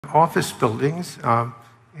Office buildings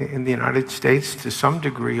in the United States, to some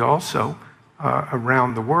degree also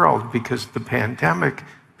around the world, because of the pandemic,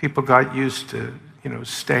 people got used to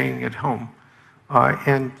staying at home,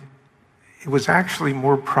 and it was actually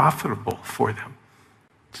more profitable for them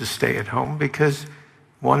to stay at home because,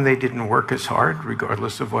 one, they didn't work as hard,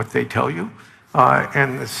 regardless of what they tell you,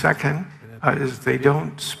 and the second is they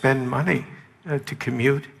don't spend money to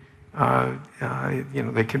commute.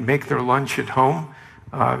 They can make their lunch at home.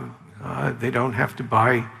 They don't have to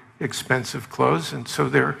buy expensive clothes, and so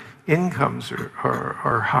their incomes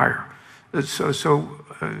are higher.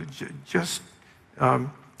 Just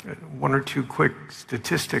one or two quick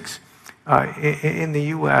statistics. In the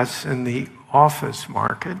U.S., in the office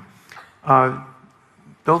market,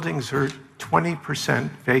 buildings are 20%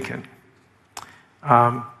 vacant,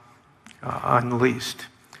 unleased.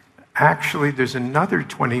 Actually, there's another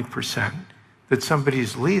 20% that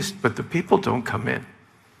somebody's leased, but the people don't come in.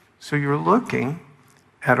 So you're looking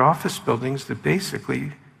at office buildings that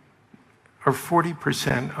basically are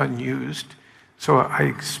 40% unused. So I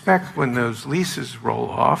expect when those leases roll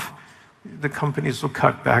off, the companies will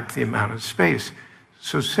cut back the amount of space.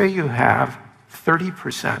 So say you have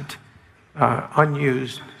 30%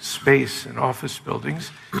 unused space in office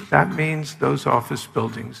buildings, that means those office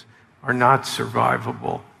buildings are not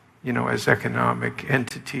survivable, as economic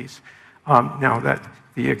entities. Now, that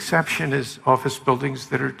the exception is office buildings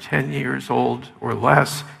that are 10 years old or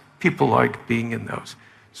less. People like being in those.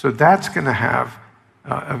 So that's going to have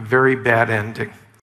a very bad ending.